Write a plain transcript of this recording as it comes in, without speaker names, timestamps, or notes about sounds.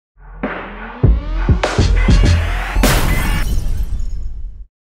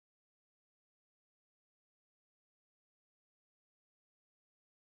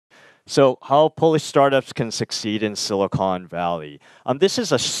So, how Polish startups can succeed in Silicon Valley. This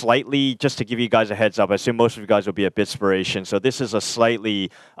is a slightly, just to give you guys a heads up, I assume most of you guys will be at Bitspiration. So, this is a slightly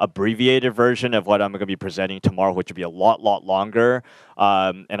abbreviated version of what I'm going to be presenting tomorrow, which will be a lot longer.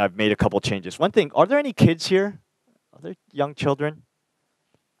 And I've made a couple changes. One thing, are there any kids here? Are there young children?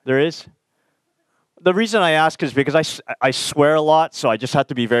 There is? The reason I ask is because I swear a lot, so I just have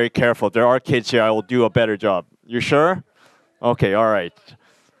to be very careful. If there are kids here, I will do a better job. You sure? Okay, all right.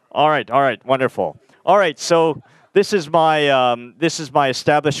 All right, wonderful. All right, so this is my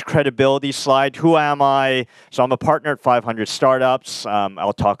established credibility slide. Who am I? So I'm a partner at 500 startups.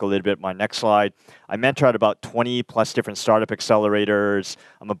 I'll talk a little bit my next slide. I mentor at about 20 plus different startup accelerators.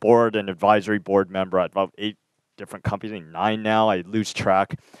 I'm a board and advisory board member at about 8 different companies, I think 9 now, I lose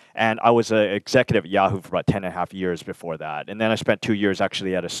track. And I was an executive at Yahoo for about 10 and a half years before that. And then I spent 2 years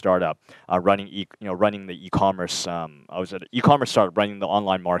actually at a startup running the e-commerce. I was at an e-commerce startup running the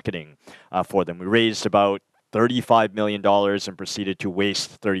online marketing for them. We raised about $35 million and proceeded to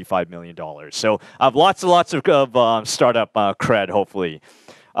waste $35 million. So I have lots and lots of startup cred, hopefully.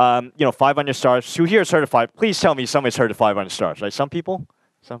 500 stars. Who here has heard of 5? Please tell me somebody's heard of 500 stars, right? Some people?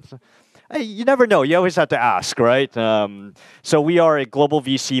 Some. Hey, you never know. You always have to ask, right? So we are a global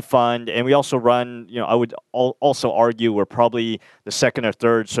VC fund, and we also run, I would also argue we're probably the second or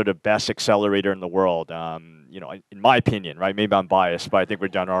third sort of best accelerator in the world, in my opinion, right? Maybe I'm biased, but I think we're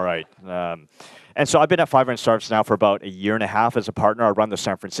done all right. And so I've been at 500 Startups now for about a year and a half as a partner. I run the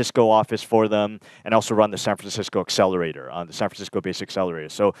San Francisco office for them and also run the San Francisco Accelerator, the San Francisco-based accelerator.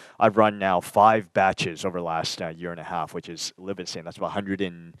 So I've run now 5 batches over the last year and a half, which is a little bit insane. That's about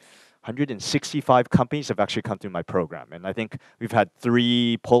 165 companies have actually come through my program. And I think we've had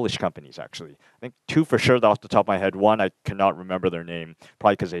 3 Polish companies, actually. I think 2 for sure off the top of my head. 1, I cannot remember their name,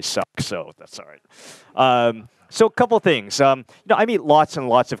 probably because they suck, so that's all right. So a couple things. I meet lots and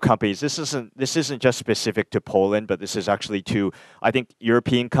lots of companies. This isn't just specific to Poland, but this is actually to, I think,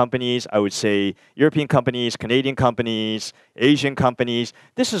 European companies. I would say European companies, Canadian companies, Asian companies.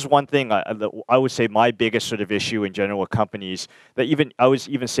 This is one thing I would say my biggest sort of issue in general with companies that I would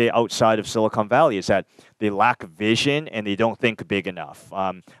even say outside of Silicon Valley is that they lack vision and they don't think big enough.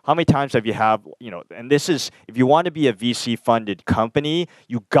 How many times have you and this is, if you want to be a VC funded company,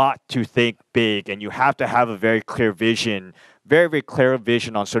 you got to think big and you have to have a very clear vision, very clear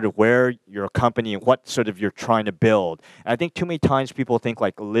vision on sort of where your company and what sort of you're trying to build. And I think too many times people think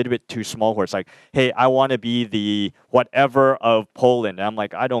like a little bit too small, where it's like, hey, I want to be the whatever of Poland. And I'm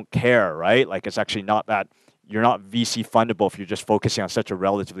like, I don't care, right? Like it's actually not that. You're not VC fundable if you're just focusing on such a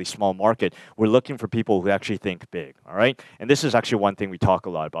relatively small market. We're looking for people who actually think big, all right? And this is actually one thing we talk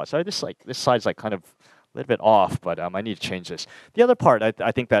a lot about. So this slide's like kind of a little bit off, but I need to change this. The other part,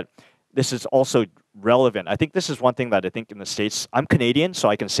 I think that this is also relevant. I think this is one thing that I think in the States, I'm Canadian, so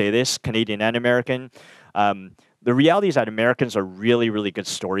I can say this, Canadian and American. The reality is that Americans are really good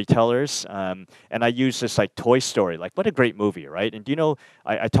storytellers. And I use this like Toy Story, like what a great movie, right? And do you know,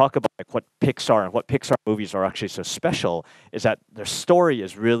 I talk about like what Pixar movies are actually so special is that their story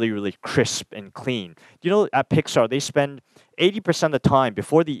is really crisp and clean. Do you know at Pixar, they spend 80% of the time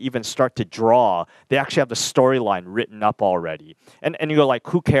before they even start to draw, they actually have the storyline written up already. And you're like,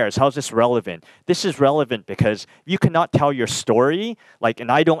 who cares? How's this relevant? This is relevant because you cannot tell your story,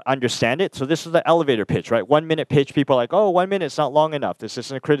 and I don't understand it. So this is the elevator pitch, right? 1 minute pitch, people are like, oh, 1 minute's not long enough. This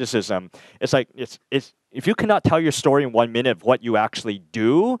isn't a criticism. It's like, it's if you cannot tell your story in 1 minute of what you actually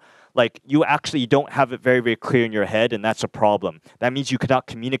do, you actually don't have it very clear in your head, and that's a problem. That means you cannot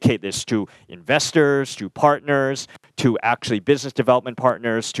communicate this to investors, to partners, to actually business development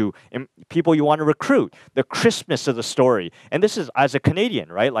partners, to people you want to recruit. The crispness of the story. And this is, as a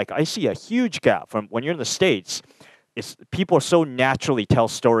Canadian, right? I see a huge gap from when you're in the States. People so naturally tell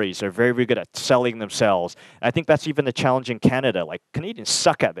stories. They're very good at selling themselves. And I think that's even the challenge in Canada. Canadians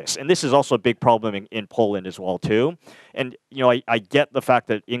suck at this. And this is also a big problem in Poland as well, too. And, I get the fact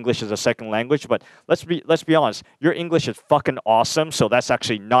that English is a second language, but let's be honest. Your English is fucking awesome, so that's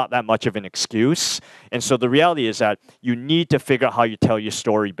actually not that much of an excuse. And so the reality is that you need to figure out how you tell your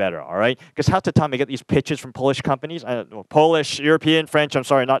story better, all right? Because half the time I get these pitches from Polish companies, Polish, European, French, I'm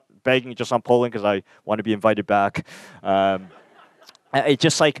sorry, not begging just on Poland because I want to be invited back. It's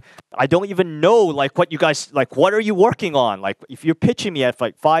just I don't even know what you guys what are you working on? If you're pitching me at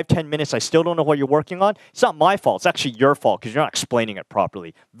 5-10 minutes, I still don't know what you're working on. It's not my fault. It's actually your fault because you're not explaining it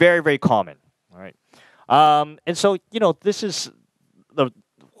properly. Very common. All right. And so this is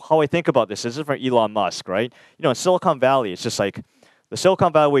how I think about this. This is from Elon Musk, right? In Silicon Valley, it's just the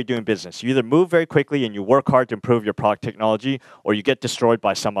Silicon Valley way of doing business. You either move very quickly and you work hard to improve your product technology, or you get destroyed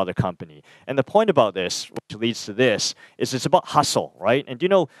by some other company. And the point about this, which leads to this, is it's about hustle, right? And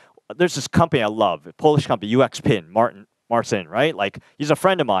there's this company I love, a Polish company, UXPin, Marcin, right? Like, he's a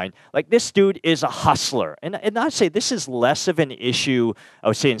friend of mine. Like, this dude is a hustler. And I'd say this is less of an issue, I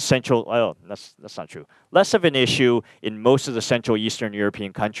would say, in Central, oh, that's not true. Less of an issue in most of the Central Eastern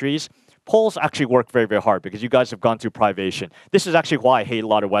European countries. Poles actually work very, very hard because you guys have gone through privation. This is actually why I hate a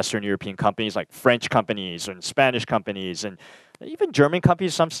lot of Western European companies, like French companies and Spanish companies and even German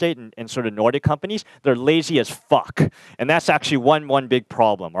companies, some state, and sort of Nordic companies. They're lazy as fuck. And that's actually one big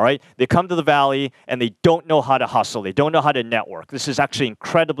problem, all right? They come to the Valley and they don't know how to hustle. They don't know how to network. This is actually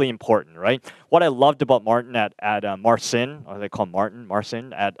incredibly important, right? What I loved about Martin at Marcin, or they call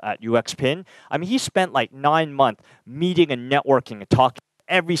Marcin at UXPin, I mean, he spent like 9 months meeting and networking and talking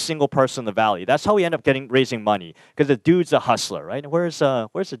every single person in the Valley. That's how we end up raising money, because the dude's a hustler, right? Where's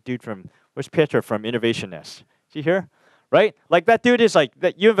the dude from? Where's Peter from Innovation Nest? Is he here? Right? Like, that dude is like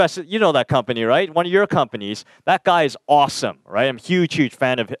that. You invested. You know that company, right? One of your companies. That guy is awesome, right? I'm a huge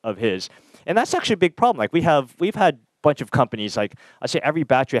fan of his, and that's actually a big problem. Like, we've had a bunch of companies. Like, I say every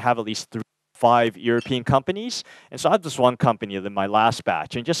batch we have at least 5 European companies. And so I have this one company in my last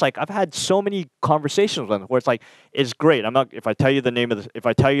batch. And just like, I've had so many conversations with them where it's like, it's great. I'm not, if I tell you the name of if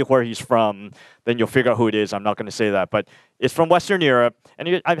I tell you where he's from, then you'll figure out who it is. I'm not going to say that. But it's from Western Europe.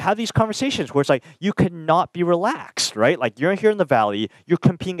 And I've had these conversations where it's like, you cannot be relaxed, right? Like, you're here in the Valley, you're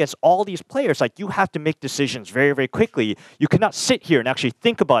competing against all these players. Like, you have to make decisions very, very quickly. You cannot sit here and actually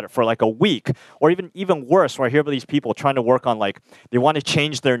think about it for like a week. Or even worse, where I hear about these people trying to work on, like, they want to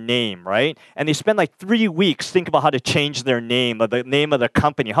change their name, right? And they spend like 3 weeks thinking about how to change their name, or the name of their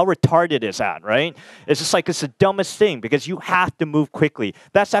company. How retarded is that, right? It's just like, it's the dumbest thing, because you have to move quickly.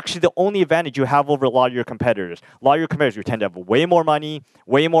 That's actually the only advantage you have over a lot of your competitors. A lot of your competitors, you tend to have way more money,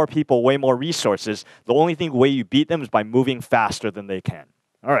 way more people, way more resources. The only way you beat them is by moving faster than they can.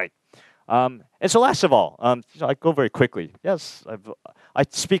 All right. And so last of all, I go very quickly. Yes, I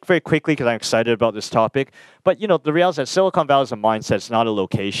speak very quickly because I'm excited about this topic. But the reality is that Silicon Valley is a mindset. It's not a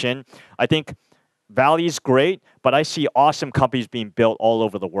location. I think Valley is great, but I see awesome companies being built all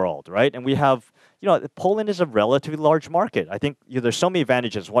over the world, right? And we have, Poland is a relatively large market. I think there's so many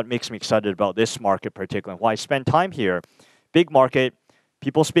advantages. What makes me excited about this market particularly, why I spend time here, big market,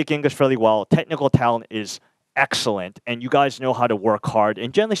 people speak English fairly well, technical talent is excellent, and you guys know how to work hard,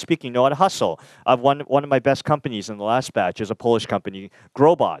 and generally speaking, know how to hustle. One of my best companies in the last batch is a Polish company,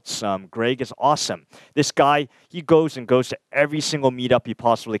 Growbots. Greg is awesome. This guy, he goes to every single meetup he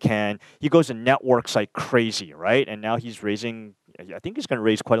possibly can. He goes and networks like crazy, right? And now he's raising, I think he's going to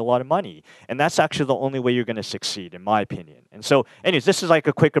raise quite a lot of money. And that's actually the only way you're going to succeed, in my opinion. And so, anyways, this is like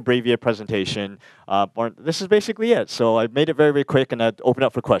a quick abbreviated presentation. This is basically it. So I made it very, very quick, and I'd open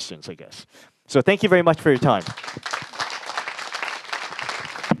up for questions, I guess. So thank you very much for your time.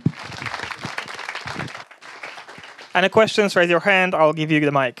 Any questions, raise your hand. I'll give you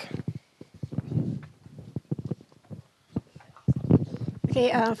the mic.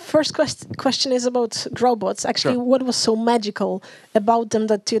 Okay, first question is about Growbots. Actually, Sure. What was so magical about them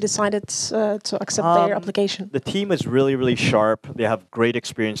that you decided to accept their application? The team is really, really sharp. They have great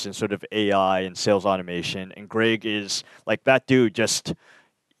experience in sort of AI and sales automation. And Greg is, like, that dude just...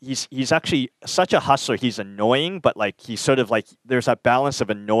 He's actually such a hustler. He's annoying, but like he's sort of like, there's that balance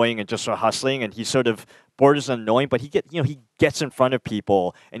of annoying and just sort of hustling, and he's sort of borders on annoying, but he gets in front of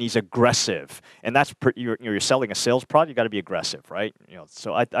people and he's aggressive. And that's you're selling a sales product, you got to be aggressive, right?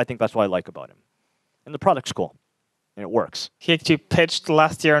 So I think that's what I like about him. And the product's cool, and it works. He actually pitched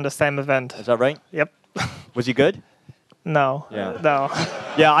last year on the same event. Is that right? Yep. Was he good? No. Yeah. No.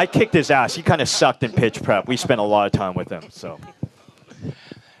 Yeah, I kicked his ass. He kind of sucked in pitch prep. We spent a lot of time with him, so.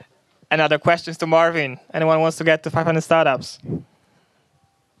 Any other questions to Marvin? Anyone wants to get to 500 startups?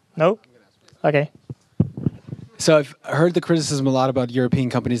 No? Okay. So I've heard the criticism a lot about European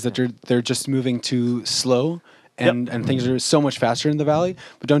companies that they're just moving too slow, and things are so much faster in the Valley.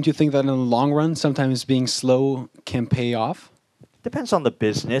 But don't you think that in the long run, sometimes being slow can pay off? Depends on the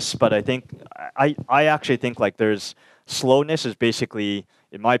business, but I think I actually think like there's slowness is basically,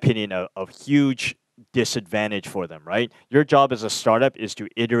 in my opinion, a huge disadvantage for them, right? Your job as a startup is to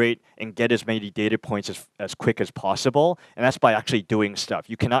iterate and get as many data points as quick as possible, and that's by actually doing stuff.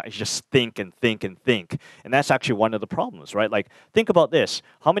 You cannot just think and think and think, and that's actually one of the problems, right? Like, think about this.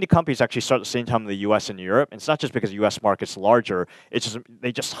 How many companies actually start at the same time in the US and Europe? And it's not just because the US market's larger, it's just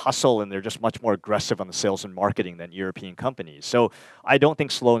they just hustle and they're just much more aggressive on the sales and marketing than European companies. So I don't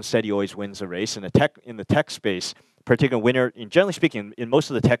think slow and steady always wins the race. In the tech space, particular winner, in generally speaking, in most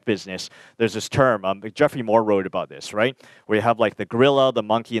of the tech business, there's this term, Jeffrey Moore wrote about this, right? Where you have like the gorilla, the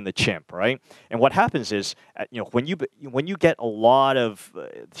monkey, and the chimp, right? And what happens is, when you get a lot of,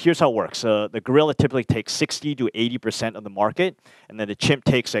 here's how it works. The gorilla typically takes 60 to 80% of the market, and then the chimp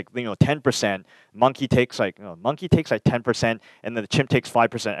takes like 10%. Monkey takes like 10%, and then the chimp takes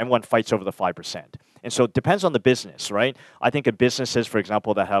 5%. Everyone fights over the 5%. And so it depends on the business, right? I think in businesses, for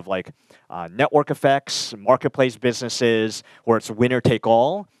example, that have like network effects, marketplace businesses, where it's winner take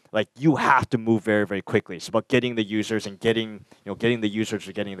all, like you have to move very, very quickly. It's about getting the users and getting the users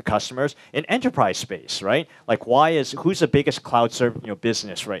or getting the customers. In enterprise space, right? Like who's the biggest cloud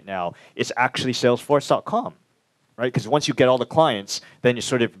business right now? It's actually Salesforce.com. Right? Because once you get all the clients, then it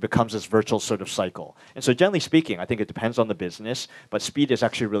sort of becomes this virtual sort of cycle. And so generally speaking, I think it depends on the business, but speed is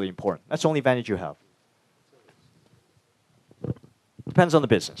actually really important. That's the only advantage you have. Depends on the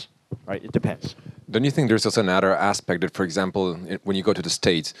business, right? It depends. Don't you think there's also another aspect that, for example, when you go to the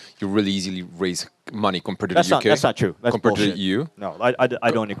States, you really easily raise money compared to the UK? That's not true. That's compared bullshit. to the EU? No,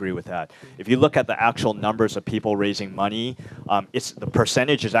 I don't agree with that. If you look at the actual numbers of people raising money, the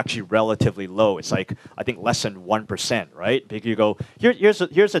percentage is actually relatively low. It's like, I think less than 1%, right? Because you go, here's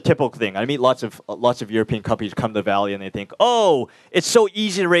a typical thing. I meet lots of European companies come to the Valley and they think, oh, it's so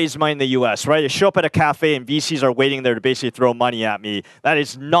easy to raise money in the US, right? I show up at a cafe and VCs are waiting there to basically throw money at me. That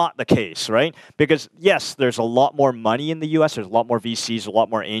is not the case, right? Because yes, there's a lot more money in the US. There's a lot more VCs, a lot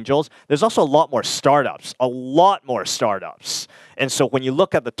more angels. There's also a lot more startups, a lot more startups. And so when you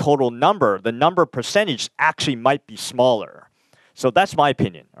look at the total number, the number percentage actually might be smaller. So that's my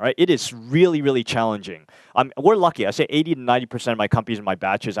opinion, all right? It is really, really challenging. We're lucky. I say 80 to 90% of my companies in my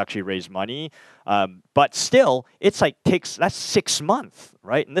batches actually raise money. But still, it's like that's 6 months,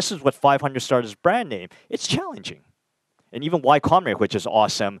 right? And this is what 500 Startups brand name. It's challenging. And even Y Combinator, which is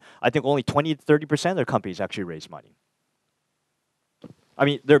awesome, I think only 20 to 30% of their companies actually raise money. I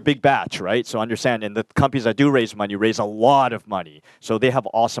mean, they're a big batch, right? So understand, and the companies that do raise money raise a lot of money. So they have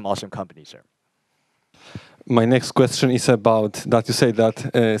awesome, awesome companies there. My next question is about that you say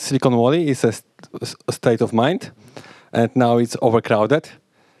that Silicon Valley is a state of mind, and now it's overcrowded.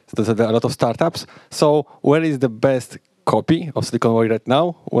 So there's a lot of startups. So where is the best copy of Silicon Valley right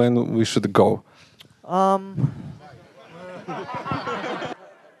now when we should go?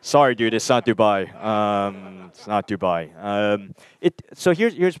 Sorry, dude, it's not Dubai. It's not Dubai. So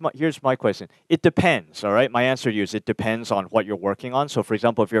here's my question. It depends, all right? My answer to you is it depends on what you're working on. So for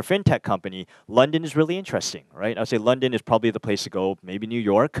example, if you're a fintech company, London is really interesting, right? I'd say London is probably the place to go, maybe New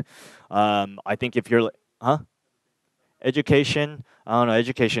York. I think if you're, education, I don't know,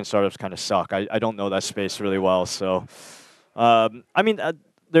 education startups kind of suck. I don't know that space really well, so. I mean,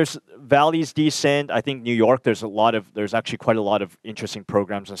 there's Valley's decent. I think New York, there's actually quite a lot of interesting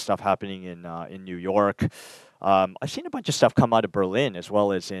programs and stuff happening in New York. I've seen a bunch of stuff come out of Berlin as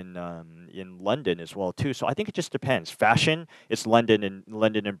well as in London as well too. So I think it just depends. Fashion, it's London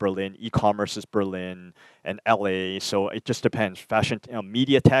and Berlin. E-commerce is Berlin and LA. So it just depends. Fashion,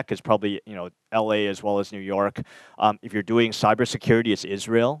 media tech is probably LA as well as New York. If you're doing cybersecurity, it's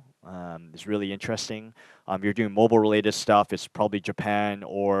Israel. It's really interesting. You're doing mobile-related stuff, it's probably Japan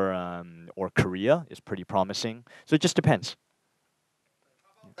or Korea is pretty promising. So it just depends.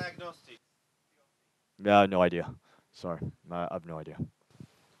 Diagnostics. Yeah, no idea. Sorry, I have no idea.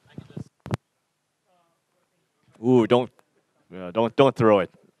 Ooh, don't throw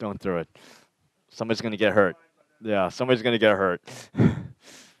it. Don't throw it. Somebody's gonna get hurt. Yeah, somebody's gonna get hurt.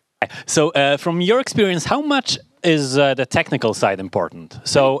 So from your experience, how much is the technical side important?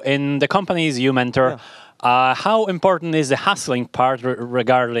 So in the companies you mentor, how important is the hustling part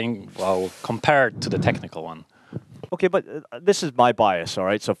regarding, compared to the technical one? Okay, but this is my bias, all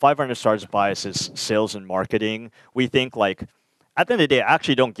right? So 500 Stars bias is sales and marketing. We think like, at the end of the day, I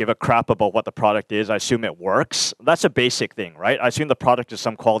actually don't give a crap about what the product is. I assume it works. That's a basic thing, right? I assume the product is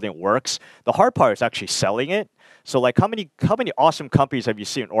some quality and it works. The hard part is actually selling it. So like how many awesome companies have you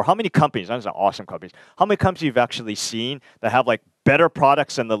seen? Or how many companies, not awesome companies, how many companies you've actually seen that have like better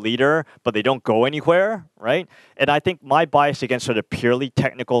products than the leader, but they don't go anywhere, right? And I think my bias against sort of purely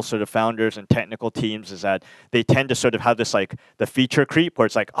technical sort of founders and technical teams is that they tend to sort of have this like the feature creep where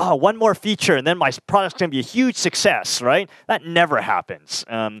it's like, oh, one more feature and then my product's gonna be a huge success, right? That never happens.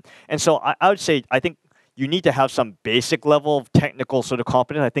 And so I would say, I think you need to have some basic level of technical sort of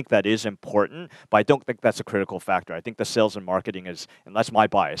competence. I think that is important, but I don't think that's a critical factor. I think the sales and marketing is, and that's my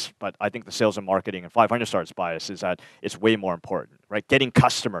bias, but I think the sales and marketing and 500 Stars bias is that it's way more important, right? Getting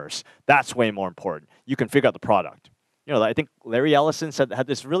customers, that's way more important. You can figure out the product. I think Larry Ellison had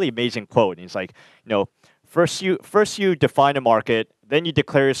this really amazing quote, and he's like, first you define a market, then you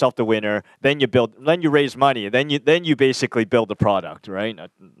declare yourself the winner, then you raise money, then you basically build the product, right?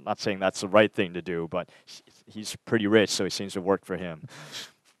 Not saying that's the right thing to do, but he's pretty rich, so it seems to work for him.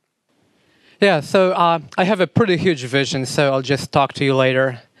 Yeah, so I have a pretty huge vision, so I'll just talk to you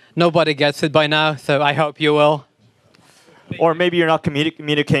later. Nobody gets it by now, so I hope you will. Or maybe you're not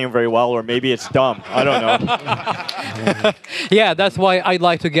communicating very well, or maybe it's dumb. I don't know. Yeah, that's why I'd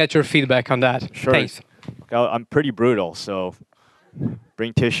like to get your feedback on that. Sure. Thanks. I'm pretty brutal, so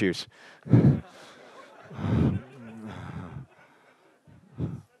bring tissues.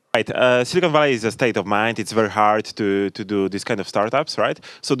 Right. Silicon Valley is a state of mind. It's very hard to do this kind of startups, right?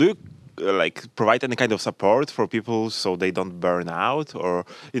 So do you like provide any kind of support for people so they don't burn out, or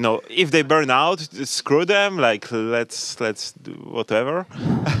if they burn out, screw them, like let's do whatever.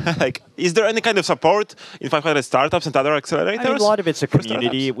 Like, is there any kind of support in 500 startups and other accelerators? I mean, a lot of it's a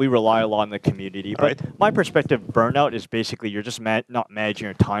community. We rely a lot on the community. But Right. my perspective, burnout is basically you're just not managing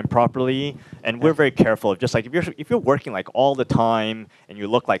your time properly, and we're very careful of just like if you're working like all the time and you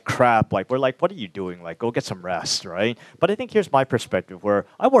look like crap, like we're like, what are you doing? Like, go get some rest, right? But I think here's my perspective, where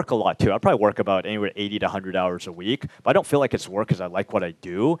I work a lot too. I probably work about anywhere 80 to 100 hours a week, but I don't feel like it's work because I like what I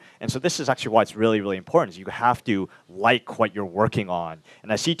do. And so this is actually why it's really, really important, is you have to like what you're working on.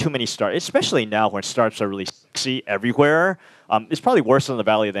 And I see too many startups, especially now when startups are really sexy everywhere. It's probably worse in the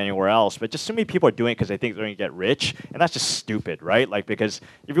Valley than anywhere else, but just too many people are doing it because they think they're going to get rich, and that's just stupid, right? Like, because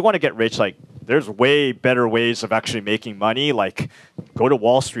if you want to get rich, like, there's way better ways of actually making money, like go to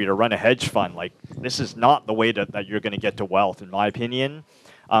Wall Street or run a hedge fund. Like, this is not the way that you're going to get to wealth, in my opinion.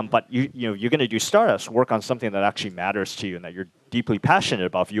 But you're going to do startups, work on something that actually matters to you and that you're deeply passionate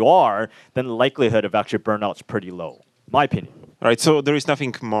about. If you are, then the likelihood of actually burnout is pretty low, my opinion. Right, so there is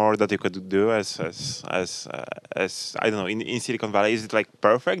nothing more that you could do as I don't know, in Silicon Valley. Is it like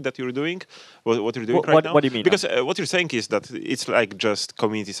perfect that you're doing what you're doing right now? What do you mean? Because what you're saying is that it's like just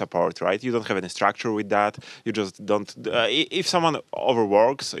community support, right? You don't have any structure with that. You just don't. If someone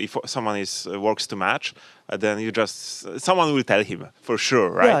overworks, if someone works too much, then someone will tell him for sure,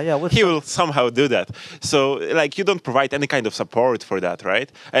 right? Yeah. He will somehow do that. So like you don't provide any kind of support for that,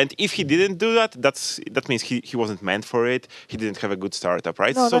 right? And if he didn't do that, that means he wasn't meant for it. He didn't have a good startup,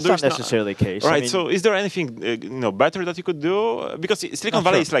 right? No, so that's not necessarily the case. Right. I mean, so is there anything better that you could do? Because Silicon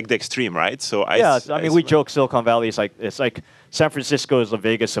Valley is like the extreme, right? So we joke Silicon Valley is like San Francisco is the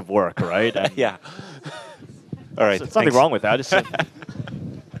Vegas of work, right? And yeah. All right. There's nothing wrong with that. It's worked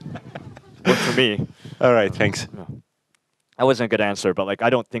for me. All right. Thanks. That wasn't a good answer, but like I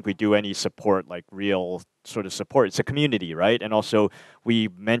don't think we do any support, like real sort of support. It's a community, right? And also we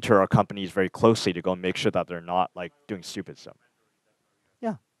mentor our companies very closely to go and make sure that they're not like doing stupid stuff.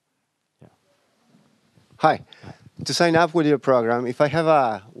 Yeah. Hi. To sign up with your program, if I have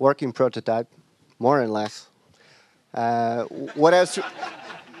a working prototype, more or less, what else?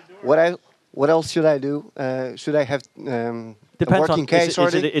 What else should I do? Should I have Depends a working case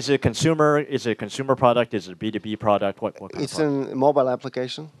already? Is it a consumer? Is it a consumer product? Is it a B2B product? What kind It's of product? a mobile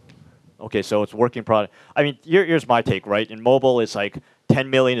application. Okay, so it's working product. I mean, here's my take, right? In mobile, it's like 10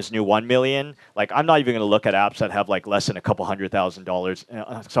 million is new 1 million. Like, I'm not even going to look at apps that have like less than a couple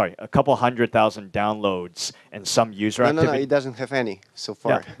 $100,000. A couple 100,000 downloads and some user activity. No, it doesn't have any so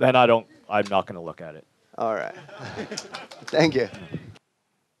far. Yeah, then I'm not going to look at it. All right. Thank you.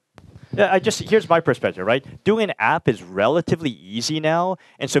 Yeah, here's my perspective, right? Doing an app is relatively easy now.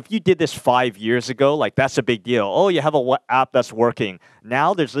 And so if you did this 5 years ago, like that's a big deal. Oh, you have an app that's working.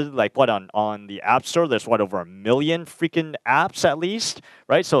 Now there's literally like on the App Store, there's over 1 million freaking apps at least,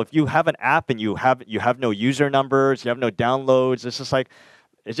 right? So if you have an app and you have no user numbers, you have no downloads,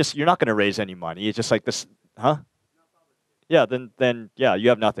 you're not going to raise any money. It's just like this, huh? Yeah, then you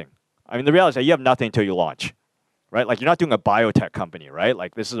have nothing. I mean, the reality is that you have nothing until you launch. Right? Like, you're not doing a biotech company, right?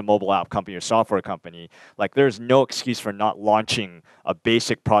 Like, this is a mobile app company or software company. Like, there's no excuse for not launching a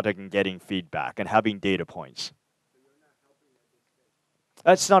basic product and getting feedback and having data points.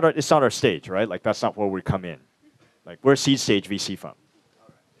 It's not our stage, right? Like, that's not where we come in. Like, we're a seed stage VC fund.